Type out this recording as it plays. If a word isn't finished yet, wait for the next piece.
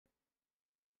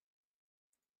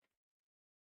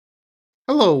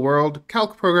Hello world,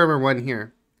 Calc Programmer 1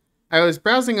 here. I was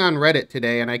browsing on Reddit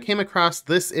today and I came across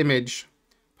this image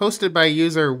posted by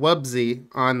user WUBBSY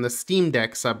on the Steam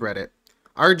Deck subreddit.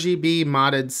 RGB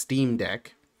modded Steam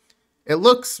Deck. It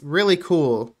looks really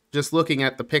cool just looking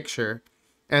at the picture,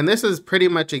 and this is pretty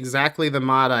much exactly the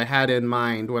mod I had in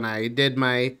mind when I did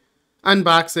my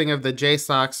unboxing of the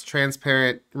JSOX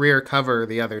transparent rear cover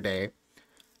the other day.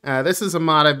 This is a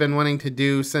mod I've been wanting to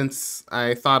do since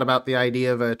I thought about the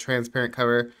idea of a transparent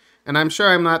cover, and I'm sure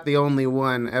I'm not the only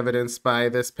one, evidenced by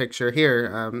this picture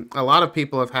here. A lot of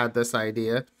people have had this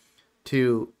idea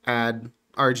to add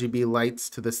RGB lights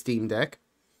to the Steam Deck.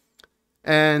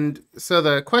 And so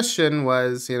the question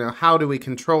was, how do we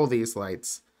control these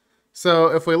lights?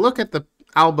 So if we look at the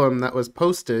album that was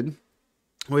posted,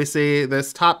 we see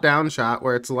this top-down shot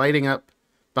where it's lighting up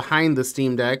behind the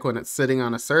Steam Deck when it's sitting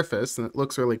on a surface, and it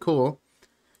looks really cool.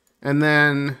 And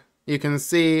then you can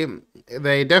see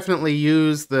they definitely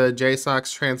use the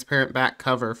JSOX transparent back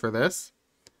cover for this.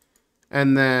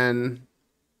 And then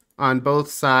on both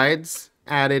sides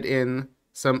added in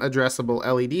some addressable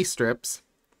LED strips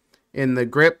in the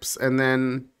grips and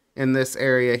then in this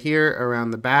area here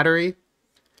around the battery.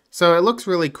 So it looks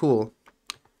really cool.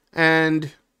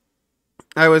 And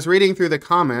I was reading through the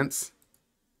comments,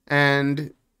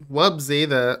 and WUBBSY,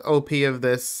 the OP of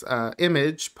this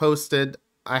image, posted,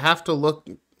 I have to look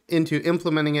into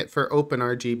implementing it for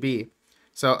OpenRGB.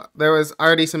 So there was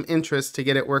already some interest to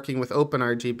get it working with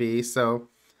OpenRGB, so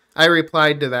I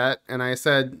replied to that and I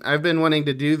said, I've been wanting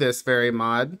to do this very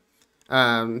mod.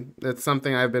 It's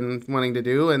something I've been wanting to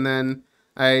do, and then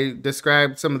I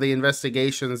described some of the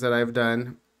investigations that I've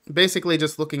done, basically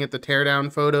just looking at the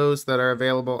teardown photos that are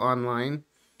available online.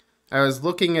 I was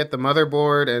looking at the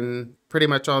motherboard and pretty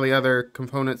much all the other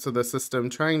components of the system,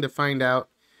 trying to find out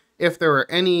if there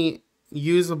were any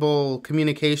usable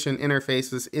communication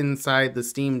interfaces inside the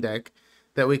Steam Deck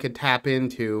that we could tap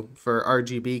into for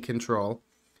RGB control.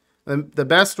 The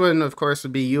best one, of course,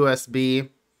 would be USB,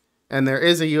 and there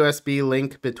is a USB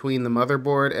link between the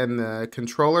motherboard and the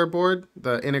controller board,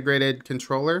 the integrated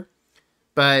controller.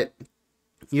 But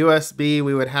USB,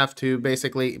 we would have to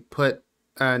basically put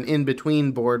an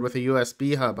in-between board with a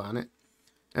USB hub on it.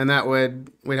 And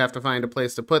we'd have to find a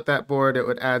place to put that board. It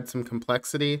would add some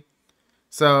complexity.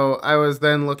 So I was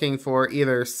then looking for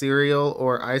either serial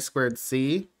or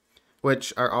I2C,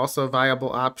 which are also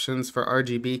viable options for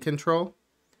RGB control.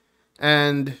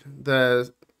 And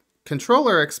the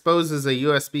controller exposes a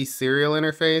USB serial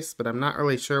interface, but I'm not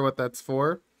really sure what that's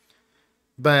for.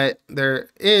 But there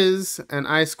is an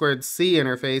I2C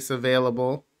interface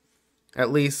available, at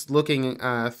least looking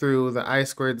through the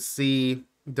I2C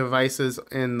devices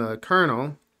in the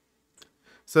kernel.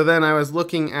 So then I was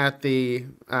looking at the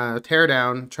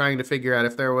teardown, trying to figure out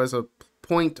if there was a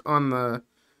point on the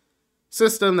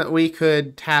system that we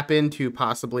could tap into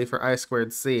possibly for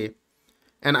I2C.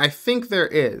 And I think there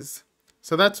is.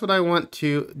 So that's what I want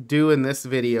to do in this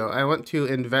video. I want to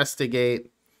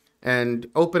investigate and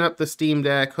open up the Steam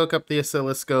Deck, hook up the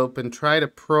oscilloscope, and try to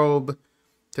probe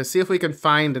to see if we can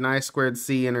find an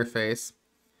I2C interface.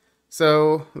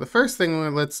 So the first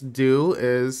thing let's do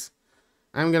is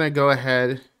I'm going to go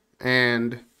ahead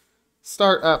and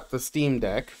start up the Steam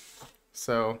Deck.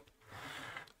 So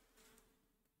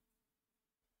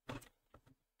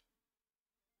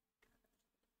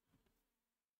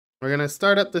we're going to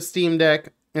start up the Steam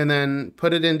Deck and then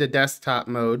put it into desktop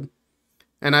mode.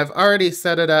 And I've already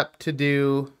set it up to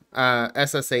do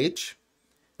SSH.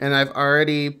 And I've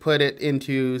already put it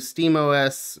into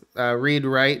SteamOS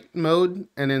read-write mode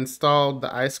and installed the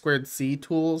I2C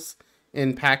tools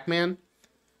in Pacman.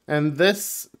 And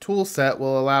this tool set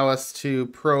will allow us to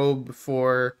probe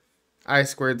for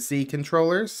I2C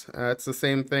controllers. It's the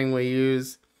same thing we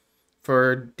use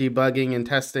for debugging and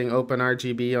testing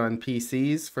OpenRGB on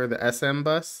PCs for the SM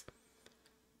bus.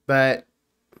 But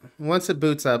once it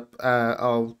boots up,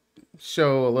 I'll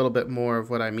show a little bit more of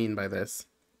what I mean by this.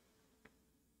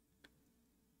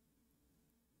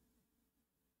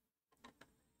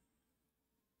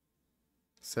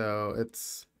 So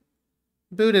it's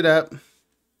booted up.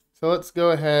 So let's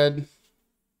go ahead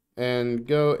and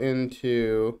go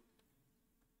into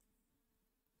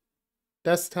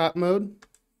desktop mode.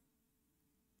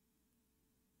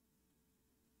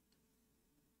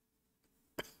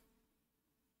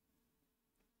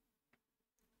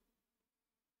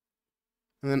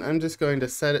 And then I'm just going to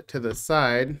set it to the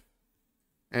side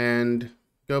and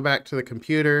go back to the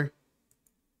computer.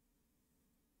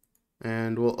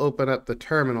 And we'll open up the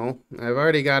terminal. I've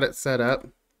already got it set up.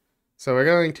 So we're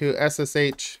going to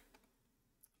SSH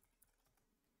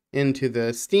into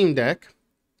the Steam Deck.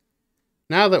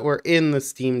 Now that we're in the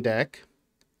Steam Deck,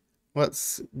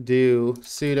 let's do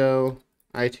sudo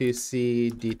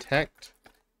I2C detect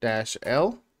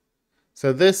 -L.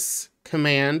 So this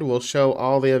command will show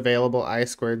all the available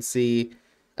I2C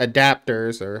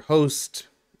adapters or host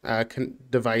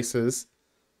devices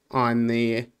on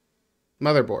the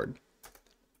motherboard.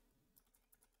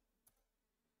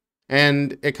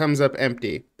 And it comes up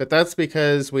empty, but that's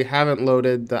because we haven't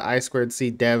loaded the I2C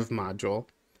dev module.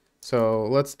 So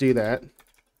let's do that.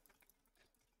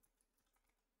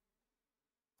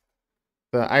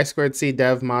 The I2C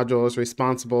dev module is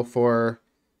responsible for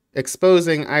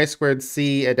exposing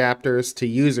I2C adapters to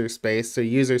user space, so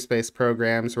user space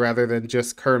programs rather than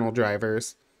just kernel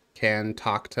drivers can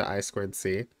talk to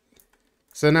I2C.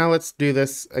 So now let's do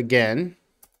this again.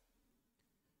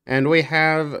 And we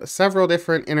have several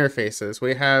different interfaces.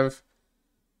 We have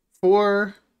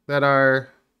 4 that are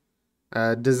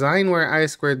Designware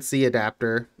I2C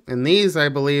adapter, and these I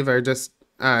believe are just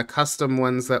custom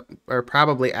ones that are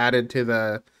probably added to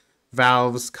the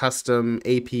Valve's custom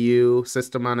APU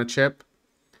system on a chip.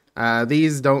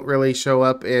 These don't really show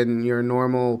up in your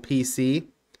normal PC.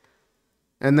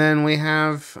 And then we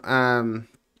have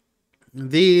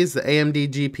these, the AMD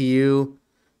GPU.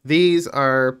 These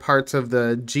are parts of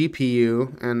the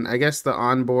GPU, and I guess the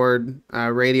onboard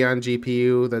Radeon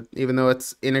GPU, that even though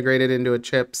it's integrated into a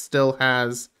chip, still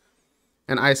has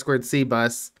an I2C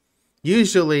bus.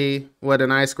 Usually what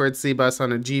an I2C bus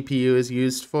on a GPU is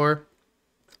used for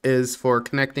is for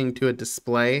connecting to a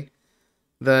display.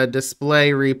 The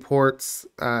display reports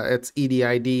its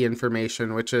EDID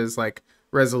information, which is like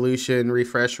resolution,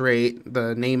 refresh rate,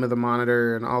 the name of the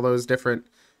monitor, and all those different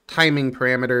timing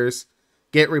parameters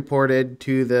get reported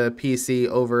to the PC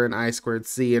over an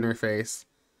I2C interface.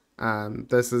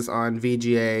 This is on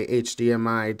VGA,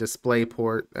 HDMI,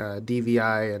 DisplayPort,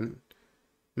 DVI, and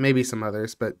maybe some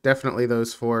others, but definitely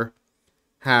those 4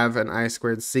 have an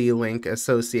I2C link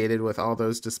associated with all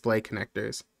those display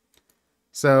connectors.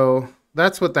 So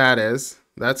that's what that is.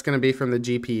 That's going to be from the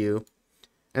GPU.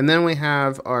 And then we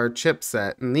have our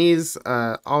chipset, and these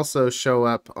also show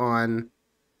up on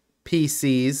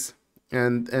PCs,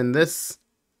 and this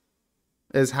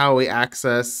is how we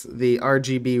access the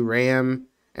RGB RAM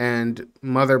and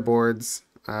motherboards.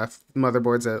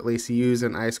 Motherboards that at least use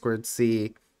an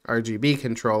I2C RGB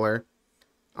controller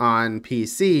on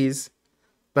PCs.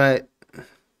 But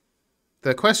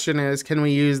the question is, can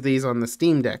we use these on the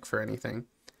Steam Deck for anything?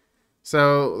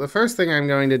 So the first thing I'm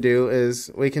going to do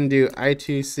is we can do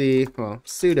I2C, well,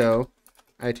 sudo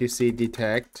I2C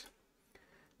detect,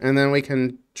 and then we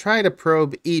can try to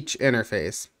probe each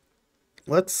interface.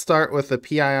 Let's start with the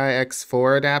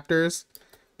PII-X4 adapters,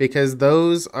 because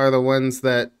those are the ones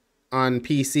that on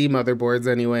PC motherboards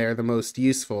anyway are the most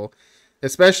useful,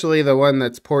 especially the one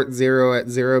that's port 0 at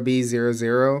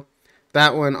 0B00.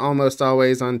 That one almost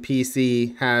always on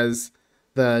PC has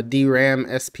the DRAM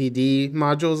SPD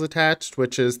modules attached,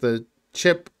 which is the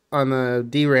chip on the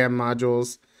DRAM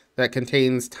modules that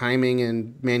contains timing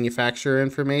and manufacturer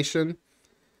information.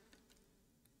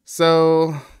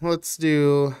 So let's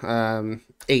do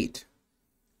 8,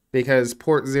 because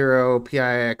port 0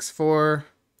 PII-X4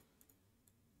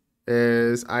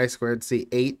 is I2C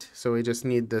 8, so we just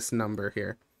need this number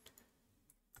here.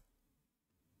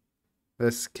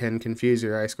 This can confuse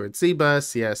your I2C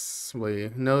bus. Yes,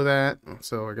 we know that.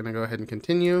 So we're going to go ahead and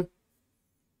continue.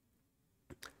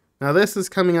 Now this is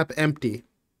coming up empty.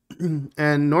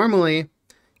 And normally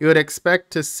you would expect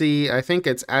to see, I think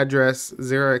it's address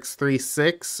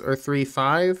 0x36 or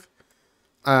 35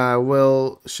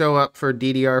 will show up for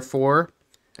DDR4.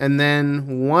 And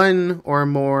then one or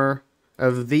more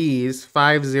of these,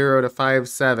 50 to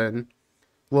 57,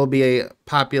 will be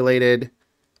populated.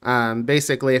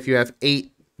 Basically, if you have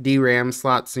 8 DRAM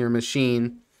slots in your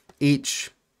machine,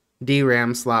 each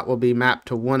DRAM slot will be mapped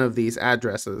to one of these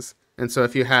addresses. And so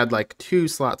if you had like 2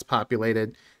 slots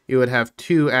populated, you would have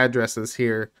 2 addresses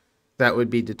here that would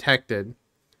be detected.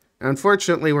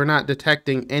 Unfortunately, we're not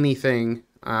detecting anything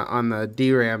on the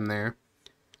DRAM there.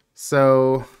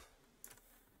 So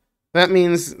that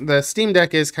means the Steam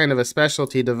Deck is kind of a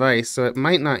specialty device, so it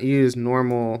might not use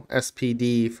normal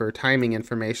SPD for timing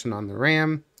information on the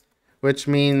RAM, which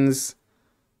means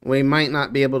we might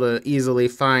not be able to easily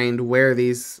find where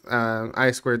these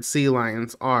I2C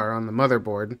lines are on the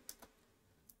motherboard,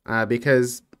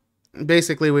 because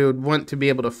basically we would want to be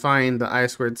able to find the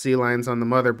I2C lines on the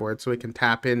motherboard so we can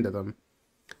tap into them.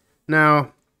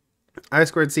 Now,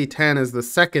 I2C 10 is the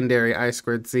secondary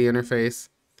I2C interface,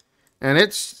 and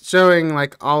it's showing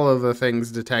like all of the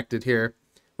things detected here,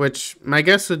 which my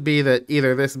guess would be that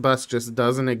either this bus just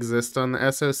doesn't exist on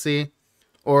the SoC,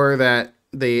 or that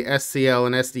the SCL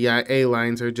and SDIA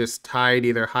lines are just tied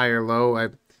either high or low.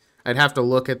 I'd have to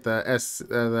look at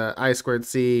the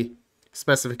I2C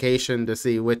specification to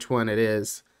see which one it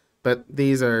is. But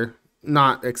these are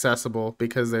not accessible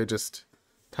because they're just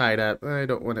tied up. I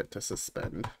don't want it to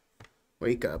suspend.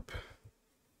 Wake up.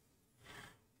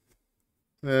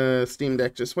 The Steam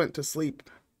Deck just went to sleep.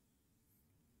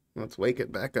 Let's wake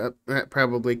it back up. That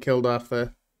probably killed off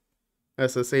the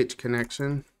SSH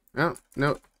connection. Oh,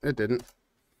 no, it didn't.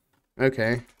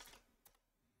 Okay.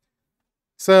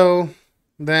 So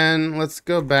then let's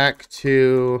go back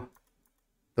to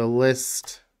the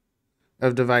list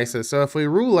of devices. So if we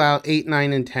rule out 8,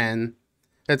 9, and 10,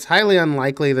 it's highly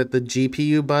unlikely that the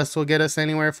GPU bus will get us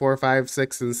anywhere. 4, 5,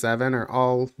 6, and 7 are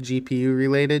all GPU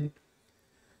related.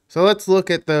 So let's look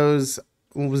at those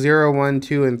 0, 1,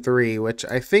 2, and 3, which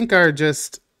I think are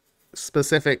just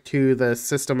specific to the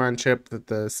system on chip that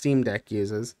the Steam Deck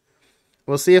uses.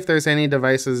 We'll see if there's any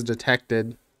devices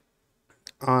detected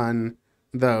on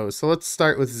those. So let's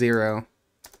start with 0.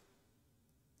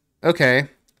 Okay,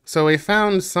 so we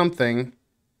found something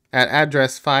at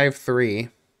address 53.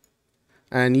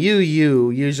 And UU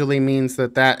usually means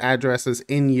that that address is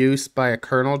in use by a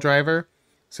kernel driver,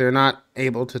 so you're not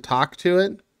able to talk to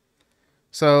it.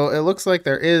 So it looks like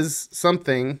there is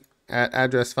something at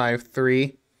address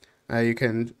 53. You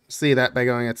can see that by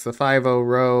going, it's the 50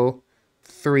 row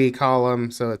 3 column,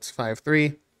 so it's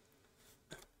 53.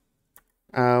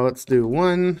 Let's do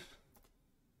 1.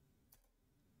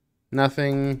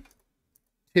 Nothing.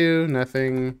 2.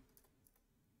 Nothing.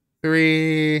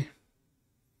 3.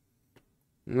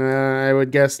 I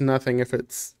would guess nothing if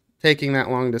it's taking that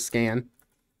long to scan.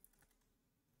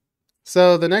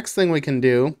 So the next thing we can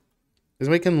do is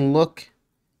we can look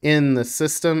in the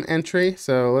system entry.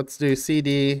 So let's do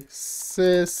cd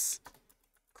sys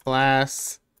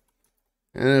class.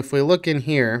 And if we look in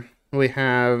here, we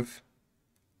have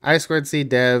I2C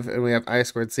dev and we have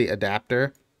I2C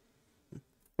adapter.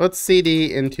 Let's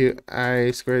cd into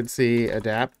I2C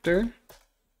adapter.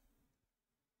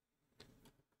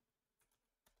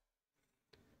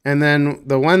 And then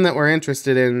the one that we're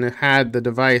interested in had the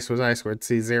device was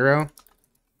I2C 0.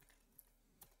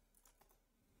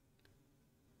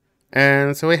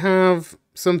 And so we have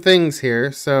some things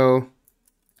here. So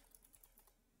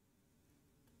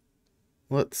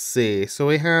let's see. So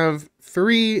we have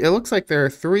 3, it looks like there are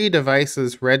 3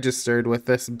 devices registered with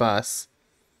this bus.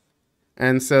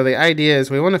 And so the idea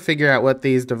is we want to figure out what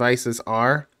these devices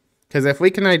are. Because if we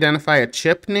can identify a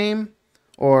chip name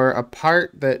or a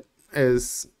part that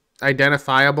is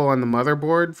identifiable on the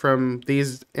motherboard from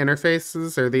these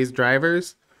interfaces or these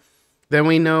drivers, then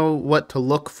we know what to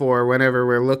look for whenever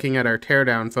we're looking at our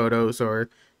teardown photos or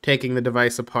taking the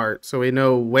device apart. So we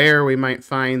know where we might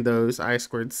find those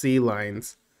I2C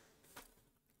lines.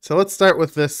 So let's start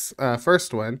with this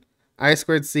first one,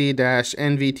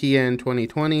 I2C-NVTN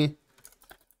 2020.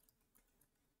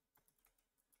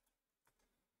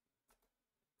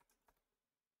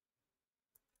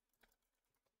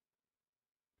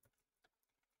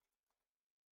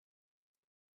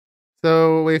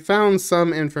 So we found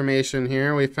some information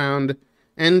here. We found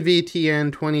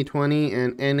NVTN 2020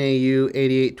 and NAU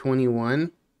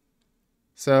 8821.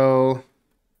 So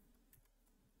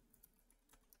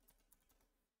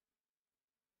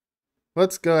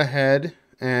let's go ahead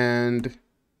and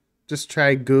just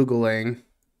try Googling.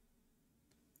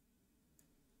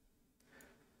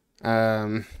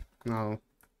 I'll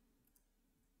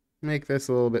make this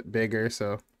a little bit bigger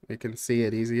so we can see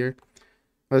it easier.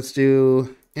 Let's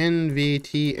do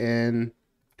NVTN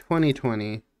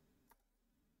 2020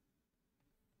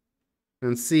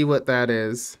 and see what that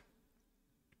is.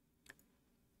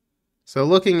 So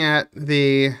looking at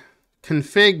the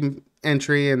config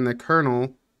entry in the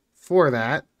kernel for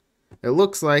that, it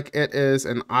looks like it is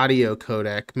an audio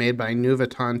codec made by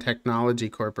Nuvoton Technology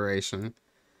Corporation.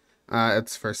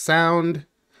 It's for sound,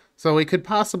 so we could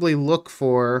possibly look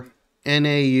for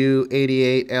NAU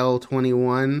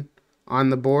 88L21 on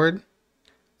the board.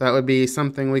 That would be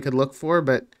something we could look for,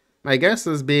 but my guess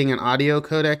is being an audio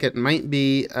codec, it might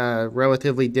be a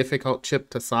relatively difficult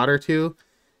chip to solder to.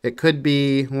 It could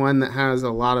be one that has a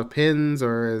lot of pins,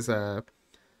 or is the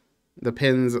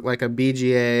pins like a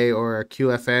BGA or a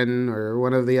QFN or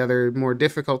one of the other more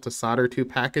difficult to solder to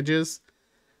packages,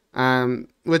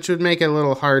 which would make it a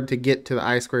little hard to get to the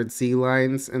I2C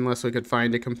lines unless we could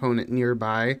find a component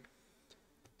nearby.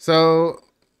 So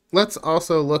let's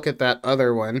also look at that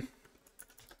other one.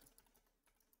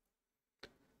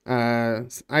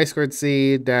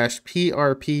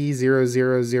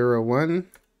 I2C-PRP0001.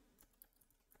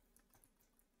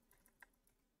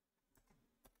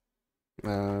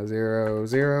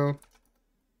 00.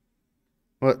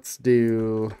 let's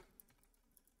do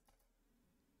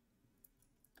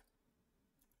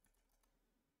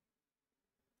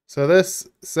so this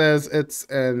says it's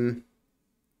an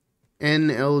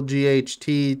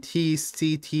NLGHT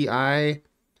TCTI,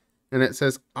 and it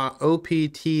says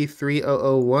OPT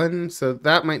 3001, so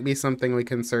that might be something we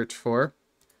can search for.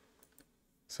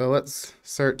 So let's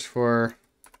search for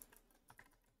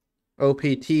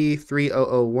OPT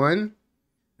 3001.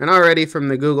 And already from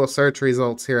the Google search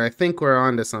results here, I think we're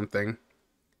onto something.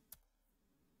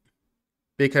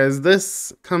 Because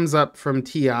this comes up from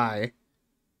TI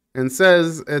and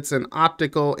says it's an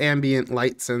optical ambient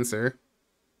light sensor.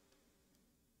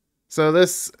 So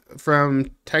this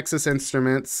from Texas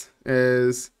Instruments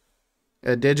is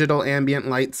a digital ambient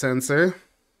light sensor.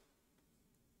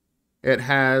 It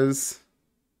has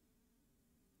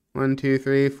 1, 2,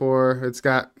 3, 4. It's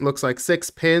got, looks like 6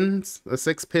 pins, a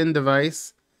 6-pin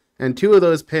device. And 2 of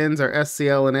those pins are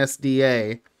SCL and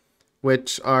SDA,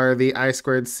 which are the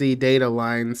I2C data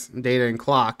lines, data and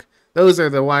clock. Those are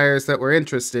the wires that we're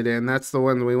interested in. That's the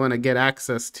one we want to get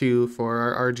access to for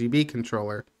our RGB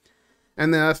controller.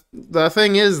 And the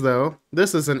thing is, though,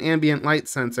 this is an ambient light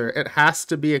sensor. It has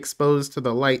to be exposed to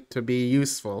the light to be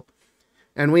useful.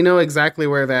 And we know exactly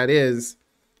where that is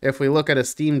if we look at a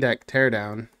Steam Deck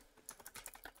teardown.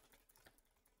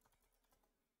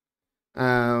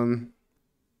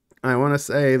 I want to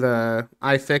say the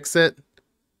iFixit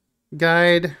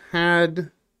guide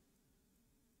had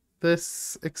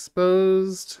this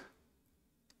exposed.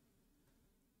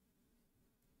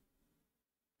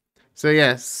 So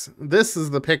yes, this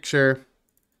is the picture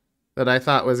that I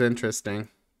thought was interesting.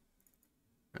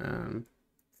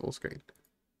 Full screen.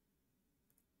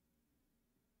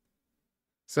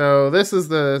 So this is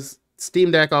the Steam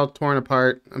Deck all torn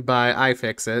apart by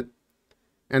iFixit.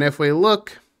 And if we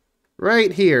look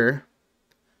right here,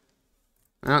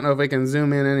 I don't know if we can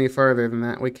zoom in any further than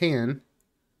that. We can.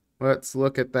 Let's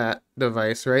look at that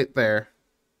device right there.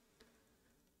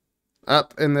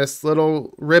 Up in this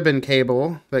little ribbon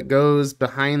cable that goes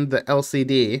behind the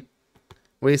LCD,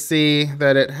 we see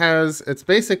that it's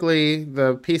basically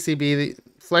the PCB, the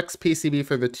flex PCB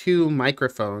for the 2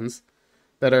 microphones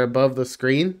that are above the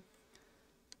screen.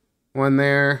 One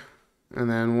there, and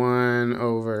then one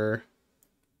over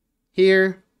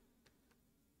here.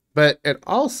 But it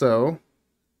also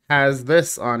has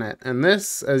this on it. And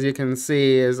this, as you can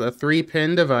see, is a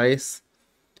 3-pin device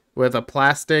with a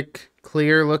plastic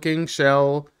clear looking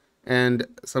shell and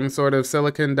some sort of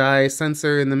silicon dye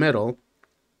sensor in the middle.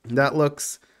 That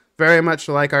looks very much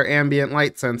like our ambient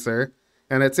light sensor,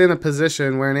 and it's in a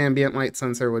position where an ambient light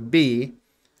sensor would be.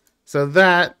 So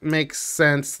that makes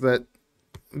sense that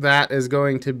that is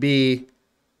going to be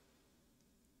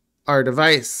our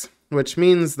device, which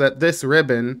means that this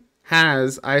ribbon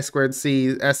has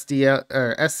I2C, SDL,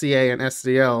 or SCA and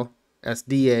SDL,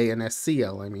 SDA and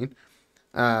SCL, I mean,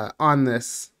 on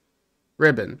this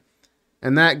ribbon.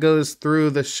 And that goes through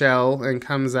the shell and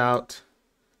comes out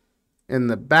in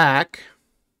the back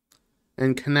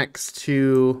and connects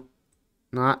to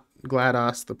not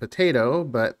GLaDOS the potato,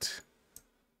 but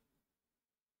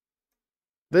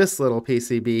this little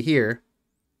PCB here.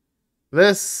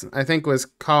 This, I think, was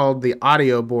called the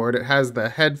audio board. It has the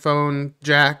headphone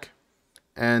jack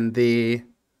and the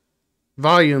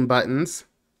volume buttons.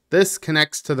 This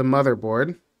connects to the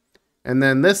motherboard. And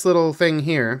then this little thing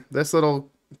here, this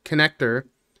little connector,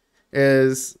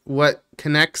 is what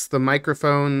connects the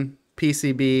microphone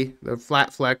PCB, the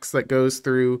flat flex that goes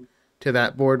through to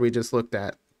that board we just looked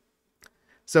at.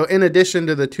 So in addition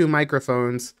to the 2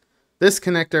 microphones, this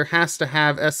connector has to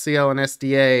have SCL and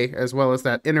SDA as well as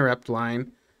that interrupt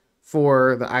line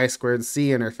for the I2C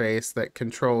interface that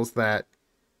controls that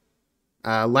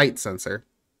light sensor.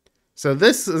 So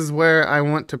this is where I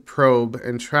want to probe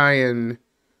and try and...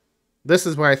 This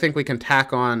is where I think we can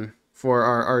tack on for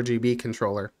our RGB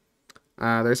controller.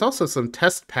 There's also some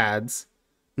test pads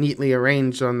neatly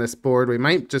arranged on this board. We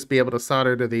might just be able to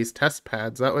solder to these test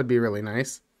pads. That would be really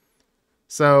nice.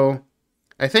 So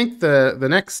I think the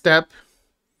next step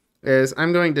is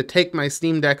I'm going to take my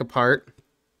Steam Deck apart.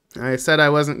 I said I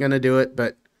wasn't going to do it,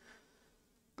 but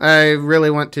I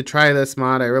really want to try this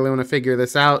mod. I really want to figure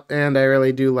this out, and I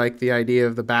really do like the idea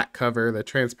of the back cover, the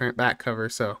transparent back cover,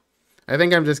 so I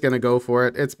think I'm just going to go for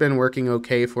it. It's been working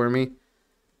okay for me.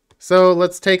 So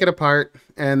let's take it apart,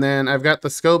 and then I've got the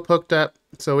scope hooked up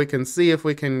so we can see if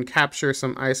we can capture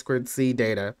some I2C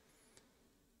data.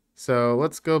 So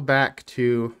let's go back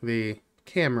to the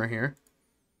camera here.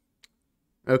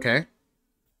 Okay.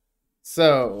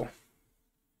 So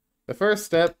the first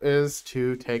step is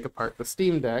to take apart the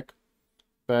Steam Deck.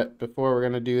 But before we're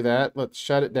going to do that, let's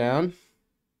shut it down.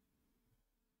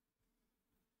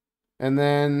 And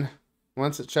then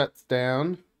once it shuts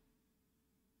down,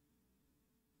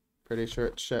 pretty sure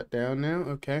it's shut down now,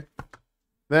 okay.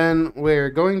 Then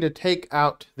we're going to take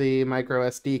out the micro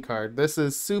SD card. This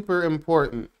is super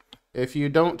important. If you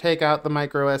don't take out the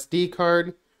micro SD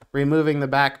card, removing the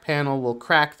back panel will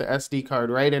crack the SD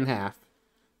card right in half.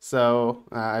 So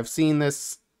I've seen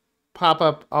this pop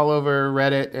up all over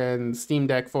Reddit and Steam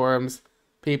Deck forums.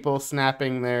 People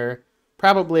snapping their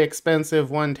probably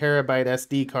expensive 1 terabyte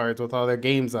SD cards with all their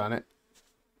games on it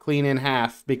clean in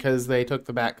half because they took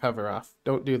the back cover off.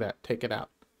 Don't do that. Take it out.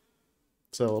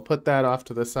 So we'll put that off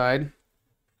to the side.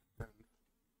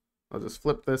 I'll just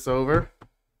flip this over.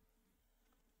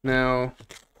 Now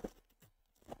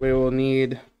we will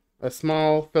need a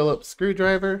small Phillips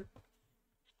screwdriver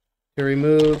to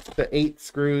remove the 8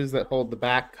 screws that hold the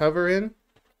back cover in.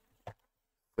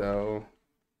 So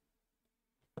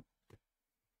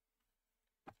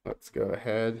let's go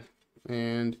ahead,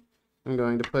 and I'm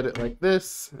going to put it like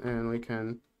this, and we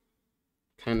can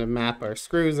kind of map our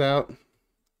screws out.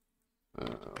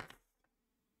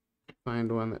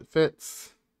 Find one that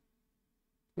fits.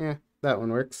 Yeah, that one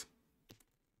works.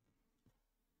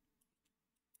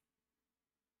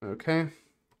 Okay,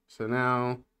 so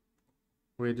now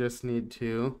we just need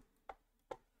to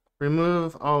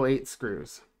remove all 8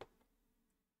 screws.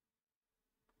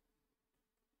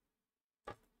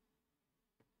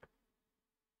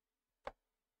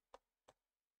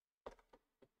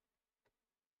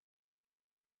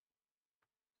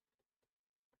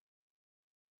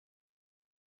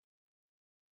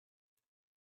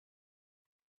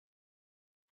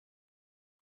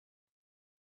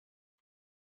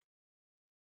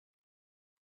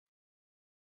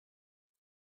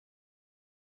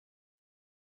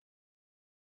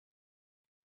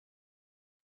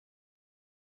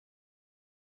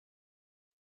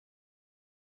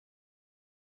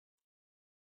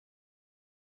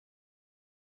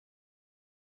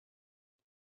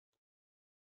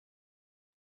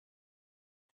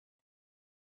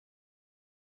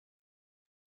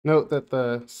 Note that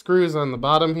the screws on the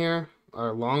bottom here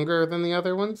are longer than the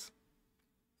other ones.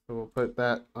 So we'll put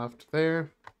that off to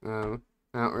there. I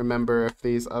don't remember if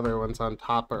these other ones on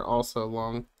top are also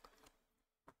long.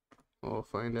 We'll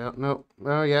find out. Nope.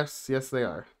 Oh, yes. Yes, they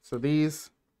are. So these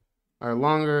are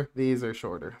longer. These are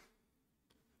shorter.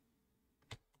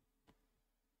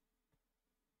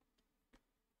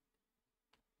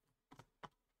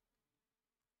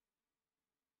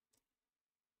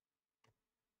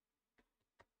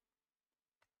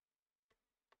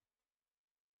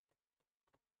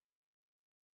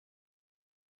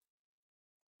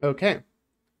 Okay.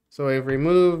 So I've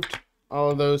removed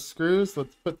all of those screws.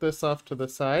 Let's put this off to the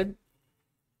side.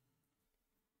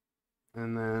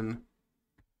 And then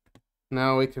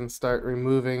now we can start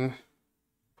removing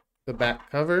the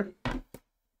back cover.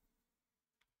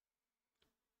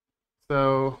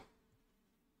 So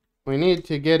we need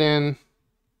to get in,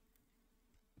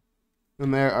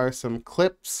 and there are some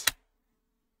clips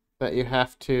that you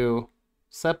have to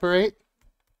separate.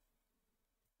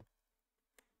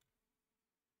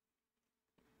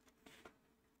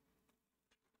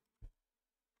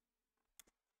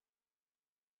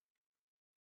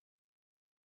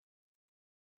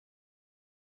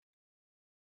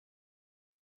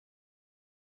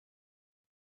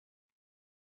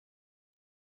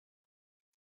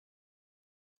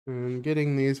 And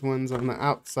getting these ones on the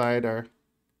outside are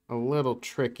a little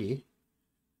tricky.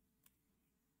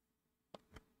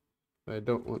 I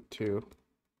don't want to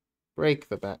break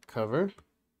the back cover.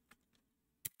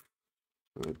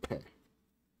 Okay.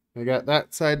 I got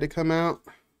that side to come out.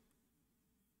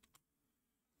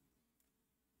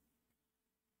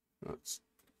 Let's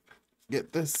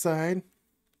get this side.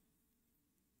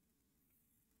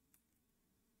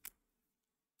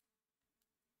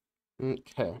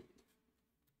 Okay.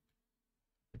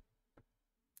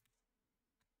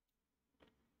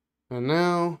 And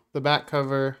now the back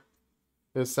cover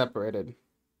is separated.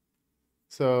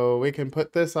 So we can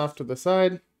put this off to the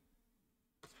side.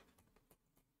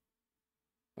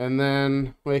 And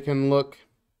then we can look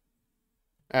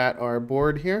at our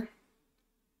board here.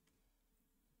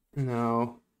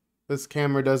 Now, this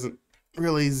camera doesn't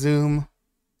really zoom,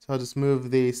 so I'll just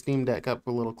move the Steam Deck up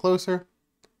a little closer.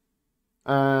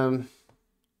 So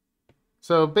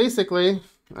basically,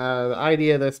 the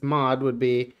idea of this mod would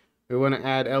be we want to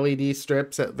add LED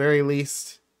strips at very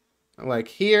least like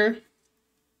here,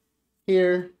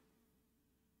 here,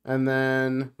 and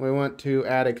then we want to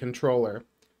add a controller.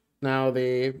 Now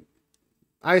the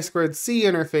I2C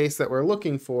interface that we're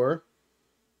looking for,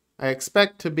 I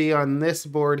expect to be on this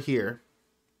board here.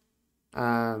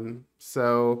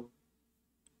 So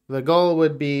the goal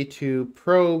would be to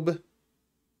probe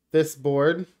this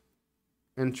board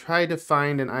and try to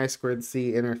find an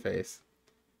I2C interface.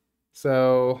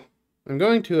 So I'm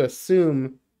going to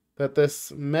assume that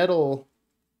this metal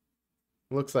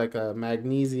looks like a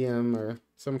magnesium or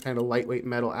some kind of lightweight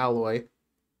metal alloy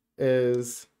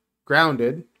is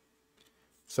grounded.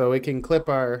 So we can clip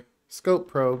our scope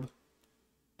probe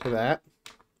to that.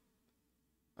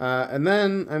 And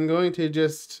then I'm going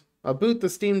to I'll boot the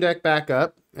Steam Deck back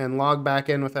up and log back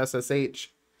in with SSH.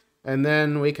 And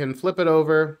then we can flip it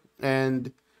over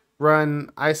and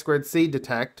run I2C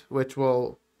detect, which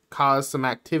will cause some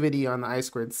activity on the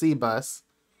I2C bus.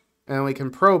 And we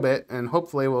can probe it, and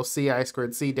hopefully we'll see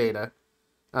I2C data.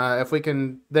 If we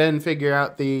can then figure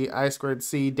out the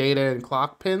I2C data and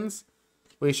clock pins,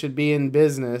 we should be in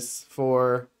business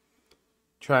for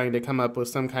trying to come up with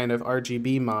some kind of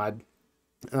RGB mod.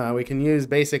 We can use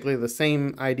basically the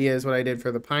same idea as what I did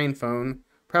for the Pine phone,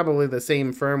 probably the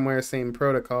same firmware, same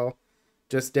protocol,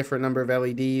 just different number of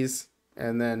LEDs,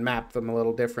 and then map them a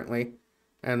little differently,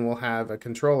 and we'll have a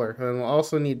controller. And we'll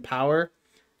also need power.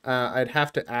 I'd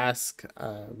have to ask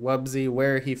WUBBSY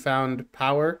where he found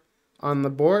power on the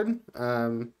board.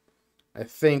 I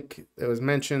think it was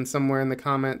mentioned somewhere in the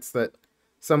comments that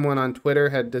someone on Twitter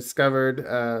had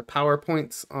discovered power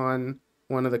points on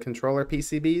one of the controller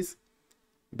PCBs,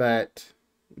 but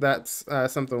that's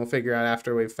something we'll figure out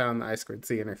after we've found the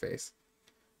I2C interface.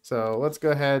 So let's go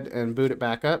ahead and boot it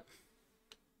back up.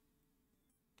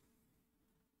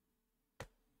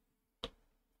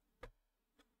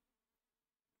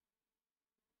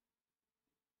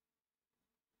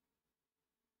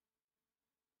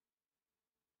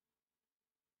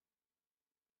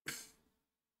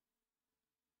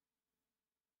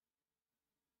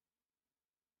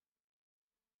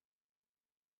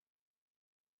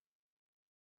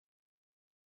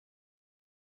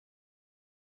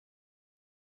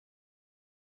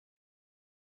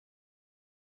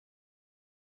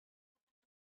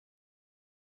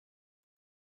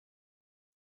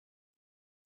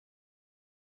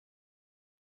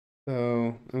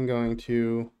 So I'm going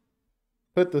to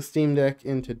put the Steam Deck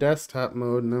into desktop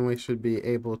mode, and then we should be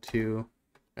able to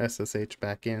SSH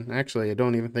back in. Actually, I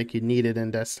don't even think you need it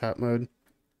in desktop mode.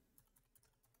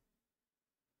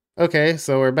 Okay,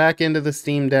 so we're back into the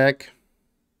Steam Deck.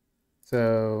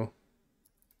 So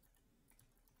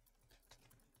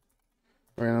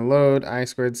we're going to load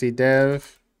I2C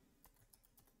dev,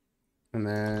 and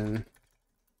then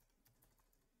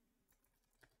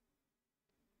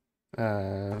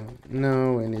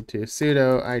no, we need to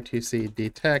sudo I2C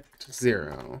detect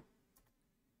 0.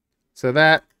 So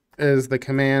that is the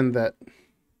command that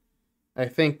I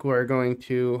think we're going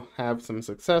to have some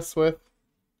success with.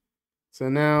 So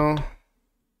now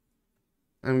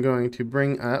I'm going to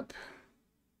bring up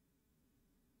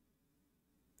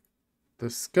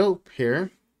the scope here.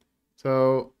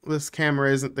 So this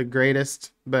camera isn't the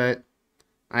greatest, but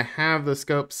I have the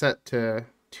scope set to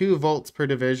 2 volts per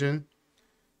division.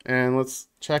 And let's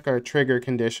check our trigger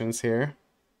conditions here.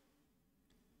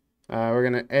 We're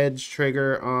going to edge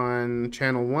trigger on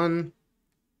channel 1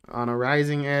 on a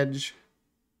rising edge.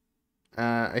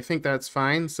 I think that's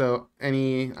fine. So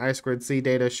any I2C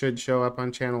data should show up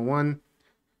on channel 1.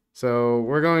 So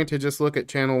we're going to just look at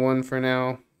channel 1 for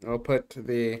now. I'll put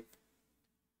the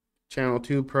channel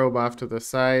 2 probe off to the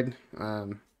side.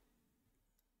 So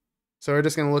we're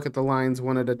just going to look at the lines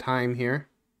one at a time here.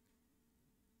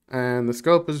 And the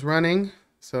scope is running,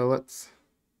 so let's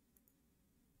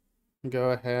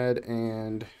go ahead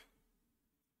and,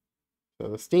 so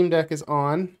the Steam Deck is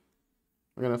on.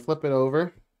 We're going to flip it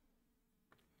over.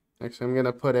 Actually, I'm going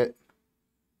to put it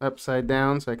upside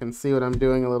down so I can see what I'm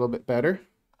doing a little bit better.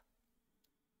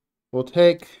 We'll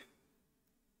take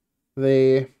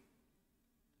the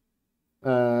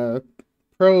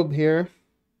probe here.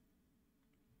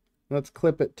 Let's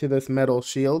clip it to this metal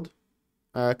shield,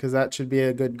 because that should be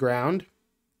a good ground.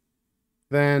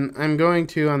 Then I'm going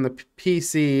to, on the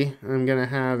PC, I'm going to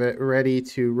have it ready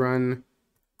to run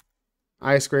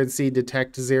I2C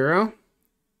detect 0.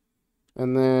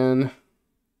 And then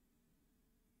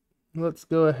let's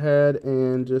go ahead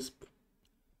and just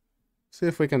see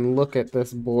if we can look at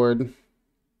this board.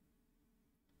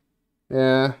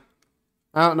 Yeah,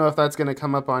 I don't know if that's going to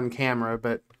come up on camera,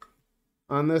 but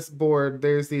on this board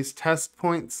there's these test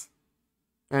points.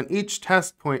 And each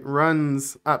test point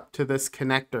runs up to this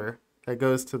connector that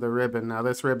goes to the ribbon. Now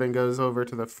this ribbon goes over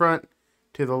to the front,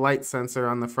 to the light sensor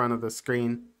on the front of the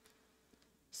screen.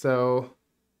 So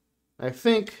I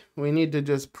think we need to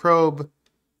just probe.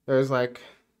 There's like,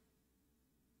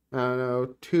 I don't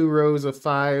know, 2 rows of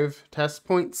 5 test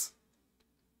points.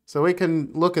 So we can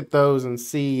look at those and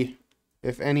see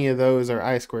if any of those are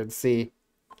I2C.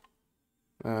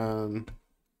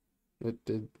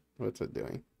 What's it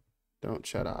doing? Don't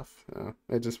shut off. Oh,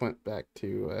 it just went back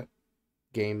to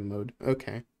game mode.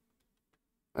 Okay.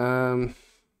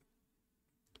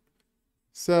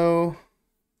 So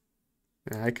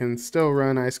I can still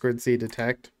run I2C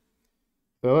detect.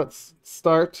 So let's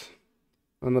start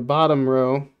on the bottom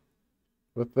row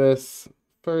with this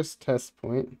first test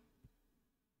point.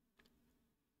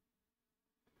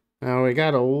 Now we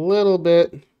got a little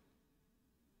bit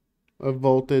of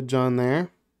voltage on there.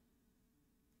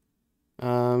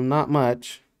 Not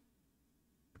much.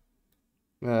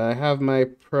 I have my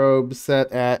probe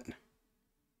set at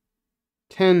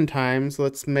 10 times.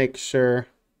 Let's make sure.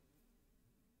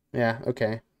 Yeah,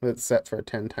 okay. Let's set for a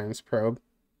 10 times probe.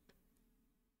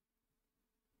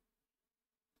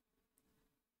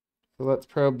 So let's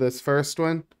probe this first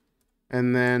one,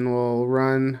 and then we'll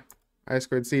run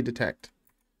I2C detect.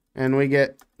 And we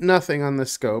get nothing on the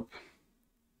scope.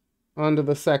 On to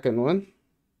the second one.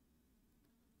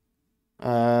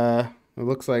 It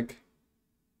looks like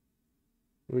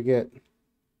we get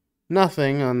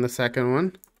nothing on the second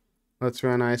one. Let's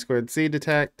run I2C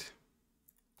detect.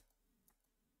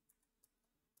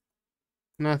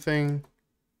 Nothing.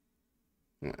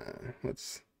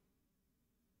 Let's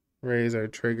raise our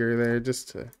trigger there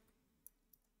just to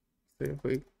see if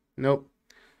we... Nope.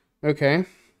 Okay.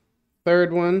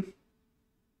 Third one.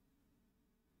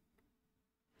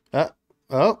 Oh.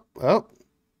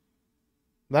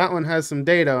 That one has some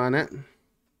data on it.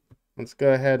 Let's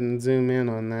go ahead and zoom in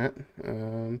on that.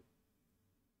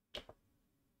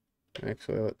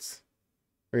 Actually, let's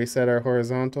reset our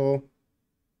horizontal.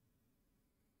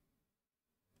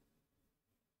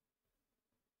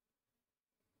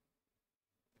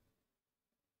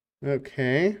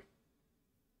 Okay.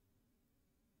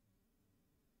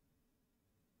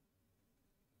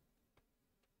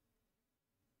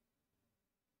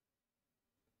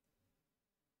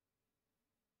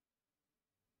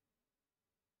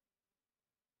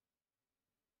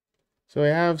 So we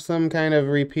have some kind of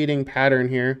repeating pattern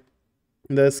here.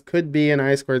 This could be an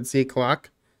I2C clock.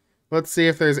 Let's see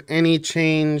if there's any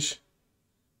change.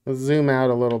 Let's zoom out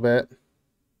a little bit.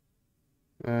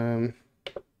 And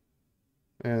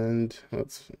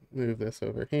let's move this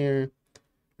over here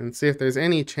and see if there's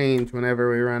any change whenever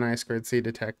we run I2C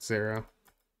detect 0.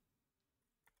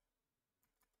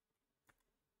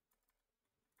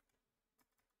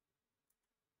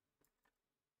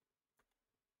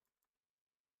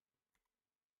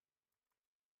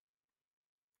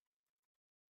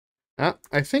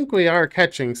 I think we are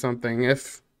catching something.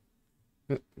 If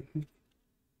just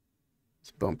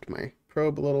bumped my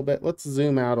probe a little bit. Let's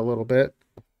zoom out a little bit.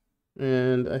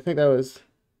 And I think that was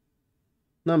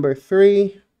number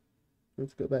 3.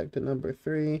 Let's go back to number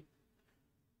 3.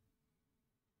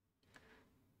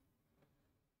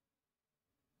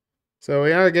 So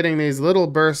we are getting these little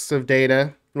bursts of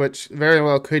data, which very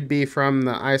well could be from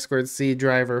the I2C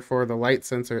driver for the light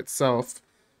sensor itself,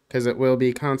 because it will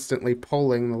be constantly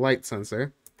polling the light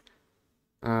sensor.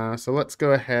 So let's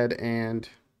go ahead and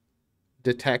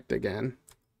detect again.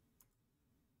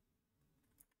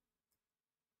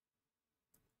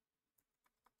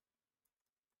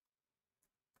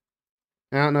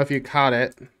 I don't know if you caught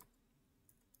it.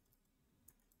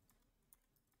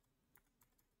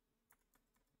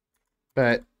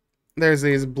 But there's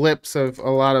these blips of a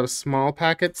lot of small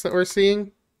packets that we're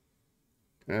seeing.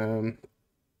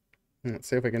 Let's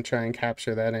see if we can try and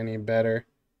capture that any better.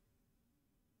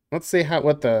 Let's see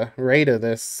what the rate of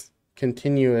this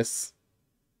continuous...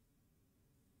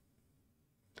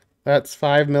 That's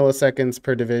 5 milliseconds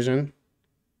per division.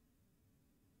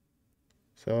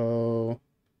 So,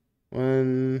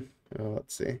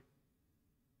 let's see.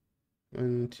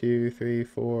 1, 2, 3,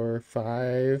 4,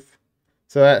 5.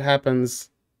 So that happens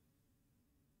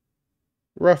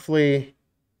roughly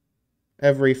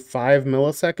every 5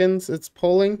 milliseconds it's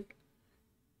polling.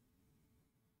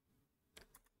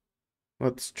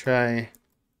 Let's try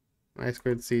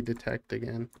I2C detect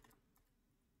again.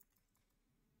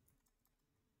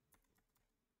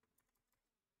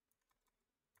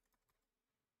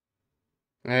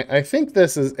 I think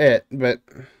this is it, but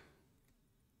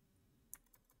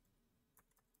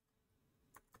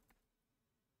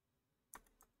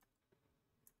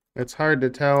it's hard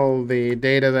to tell the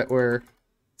data that we're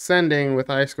sending with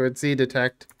I2C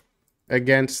detect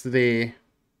against the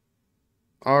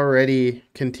already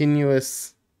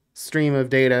continuous stream of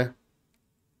data.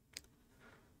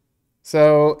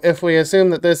 So if we assume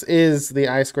that this is the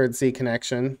I2C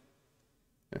connection,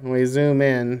 and we zoom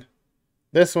in,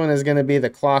 this one is going to be the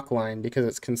clock line because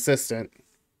it's consistent.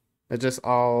 It's just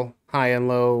all high and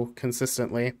low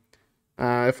consistently.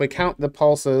 If we count the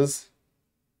pulses,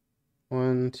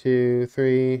 1, 2,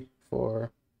 3,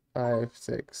 4, 5,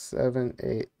 6, 7,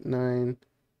 8, 9,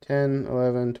 10,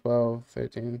 11, 12,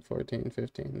 13, 14,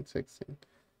 15, 16.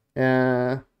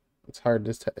 Yeah, it's hard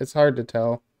to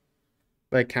tell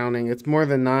by counting. It's more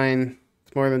than 9.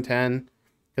 It's more than 10,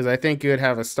 because I think you would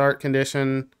have a start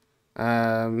condition,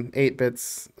 8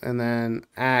 bits, and then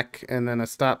ACK, and then a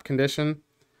stop condition.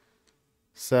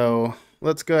 So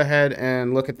let's go ahead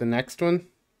and look at the next one.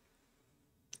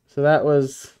 So that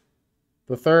was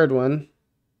the third one.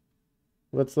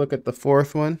 Let's look at the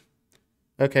fourth one.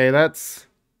 Okay, that's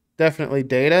definitely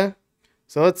data.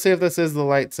 So let's see if this is the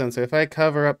light sensor. If I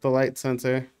cover up the light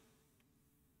sensor,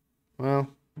 well,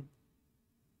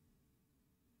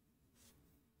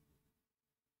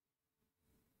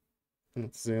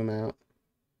 let's zoom out.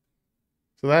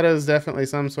 So that is definitely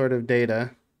some sort of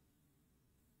data.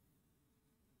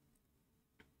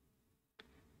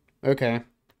 Okay.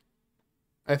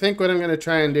 I think what I'm going to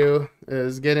try and do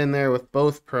is get in there with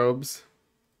both probes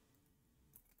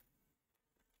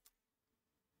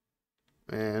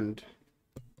and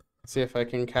see if I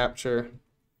can capture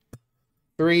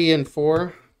 3 and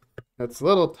 4. It's a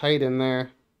little tight in there,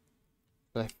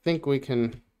 but I think we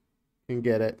can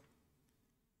get it.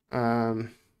 So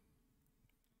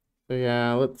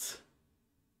yeah,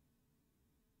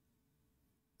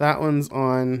 that one's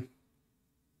on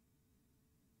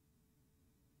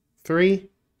 3.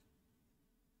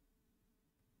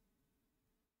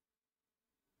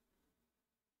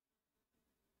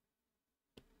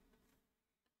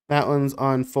 That one's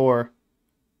on 4.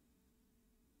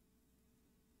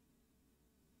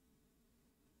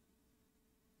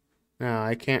 Now,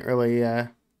 I can't really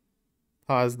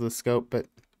pause the scope, but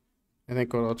I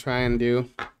think what I'll try and do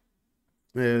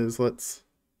is let's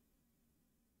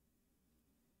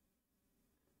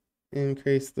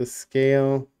increase the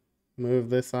scale, move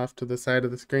this off to the side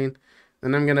of the screen,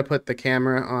 and I'm going to put the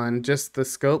camera on just the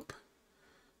scope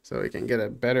so we can get a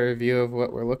better view of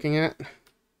what we're looking at.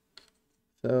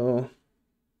 So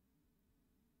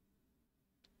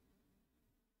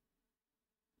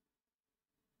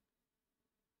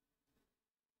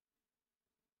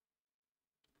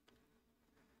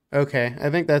okay,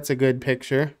 I think that's a good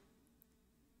picture.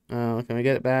 Can we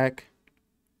get it back?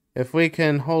 If we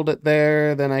can hold it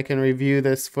there, then I can review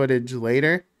this footage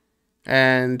later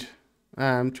and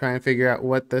try and figure out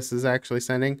what this is actually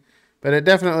sending. But it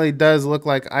definitely does look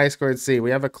like I2C.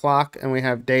 We have a clock and we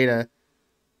have data.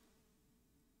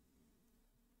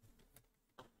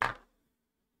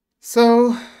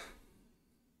 So,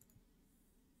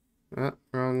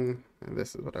 wrong.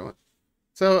 This is what I want.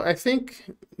 So I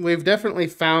think we've definitely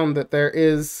found that there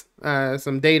is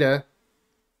some data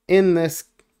in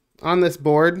on this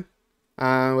board,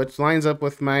 which lines up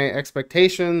with my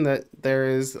expectation that there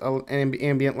is an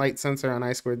ambient light sensor on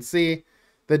I2C.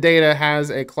 The data has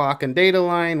a clock and data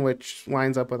line, which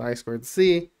lines up with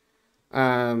I2C.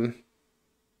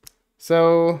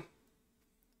 So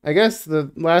I guess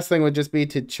the last thing would just be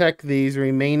to check these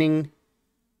remaining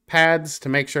pads to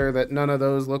make sure that none of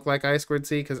those look like I2C,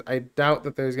 because I doubt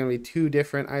that there's going to be 2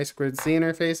 different I2C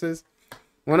interfaces.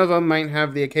 One of them might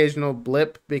have the occasional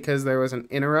blip because there was an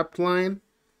interrupt line,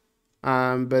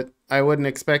 but I wouldn't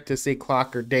expect to see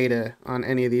clock or data on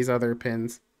any of these other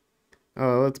pins.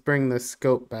 Oh, let's bring the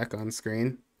scope back on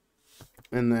screen.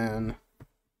 And then,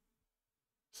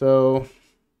 so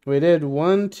we did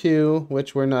 1, 2,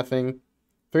 which were nothing,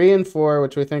 3 and 4,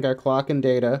 which we think are clock and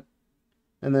data,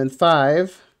 and then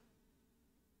 5.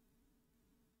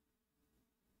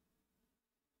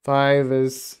 5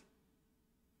 is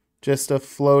just a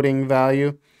floating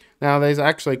value. Now, these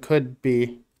actually could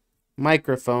be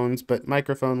microphones, but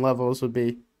microphone levels would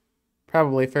be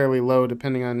probably fairly low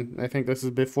depending on, I think this is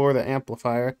before the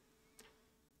amplifier.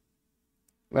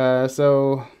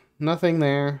 So nothing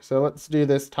there. So let's do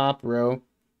this top row.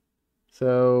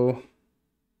 So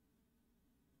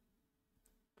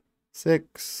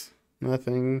 6,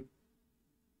 nothing.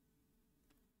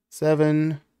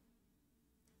 7.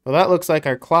 Well, that looks like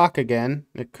our clock again.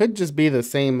 It could just be the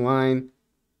same line.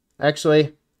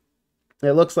 Actually,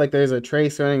 it looks like there's a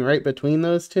trace running right between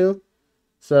those two.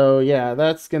 So yeah,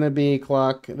 that's going to be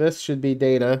clock. This should be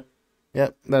data.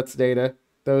 Yep, that's data.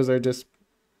 Those are just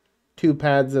 2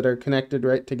 pads that are connected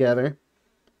right together.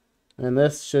 And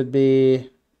this should be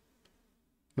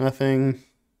nothing.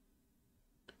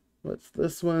 What's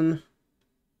this one?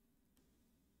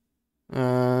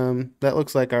 That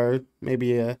looks like our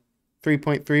maybe a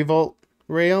 3.3 volt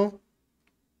rail.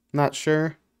 Not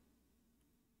sure.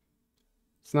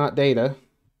 It's not data.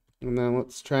 And then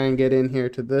let's try and get in here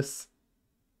to this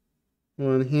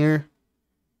one here.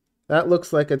 That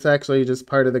looks like it's actually just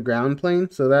part of the ground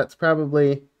plane, so that's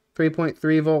probably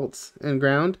 3.3 volts in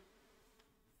ground.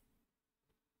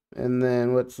 And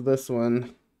then what's this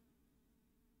one?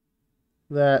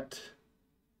 That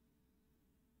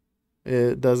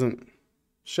it doesn't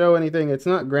show anything. It's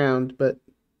not ground, but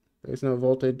there's no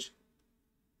voltage.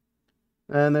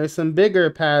 And there's some bigger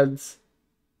pads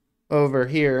over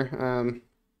here.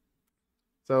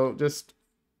 So just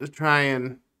to try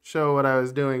and show what I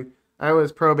was doing, I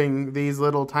was probing these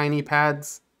little tiny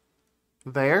pads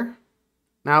there.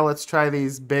 Now let's try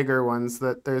these bigger ones.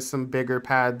 There's some bigger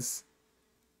pads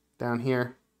down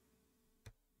here.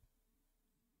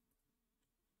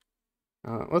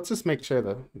 Let's just make sure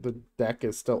the deck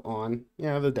is still on.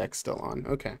 Yeah, the deck's still on.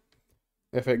 Okay.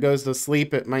 If it goes to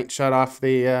sleep, it might shut off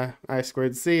the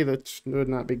I2C. That would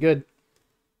not be good.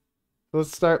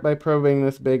 Let's start by probing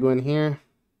this big one here.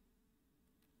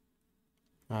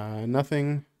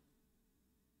 Nothing.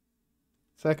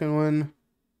 Second one,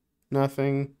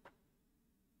 nothing.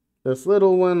 This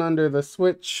little one under the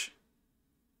switch.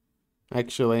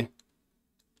 Actually,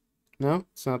 no,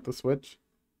 it's not the switch.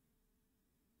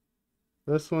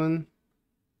 This one.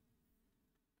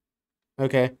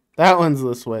 Okay, that one's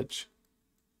the switch.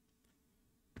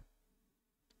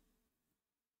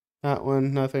 That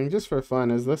one, nothing. Just for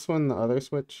fun, is this one the other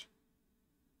switch?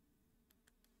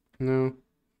 No.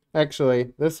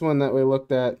 Actually, this one that we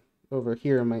looked at over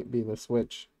here might be the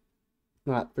switch,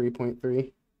 not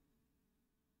 3.3.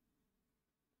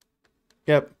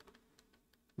 Yep,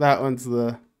 that one's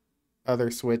the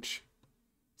other switch.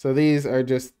 So these are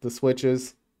just the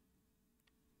switches.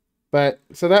 But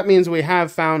so that means we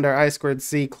have found our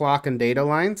I2C clock and data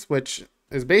lines, which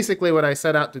is basically what I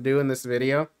set out to do in this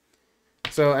video.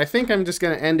 So I think I'm just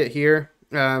going to end it here.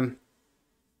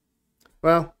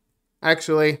 Well,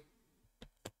 actually,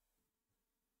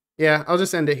 yeah, I'll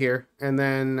just end it here. And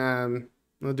then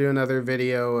we'll do another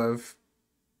video of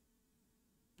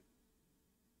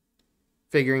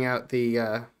figuring out the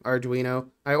Arduino.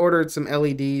 I ordered some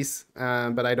LEDs,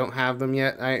 but I don't have them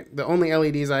yet. The only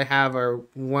LEDs I have are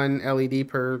 1 LED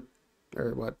per,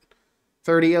 or what,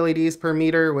 30 LEDs per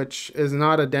meter, which is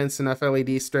not a dense enough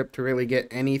LED strip to really get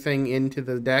anything into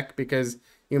the deck, because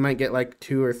you might get like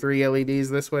 2 or 3 LEDs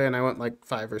this way, and I want like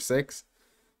 5 or 6.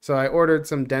 So I ordered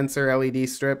some denser LED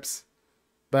strips,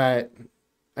 but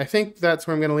I think that's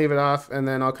where I'm going to leave it off, and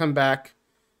then I'll come back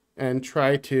and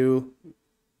try to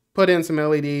put in some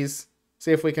LEDs,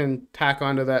 see if we can tack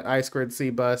onto that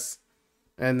I2C bus,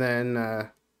 and then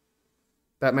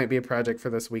that might be a project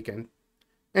for this weekend.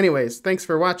 Anyways, thanks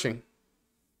for watching.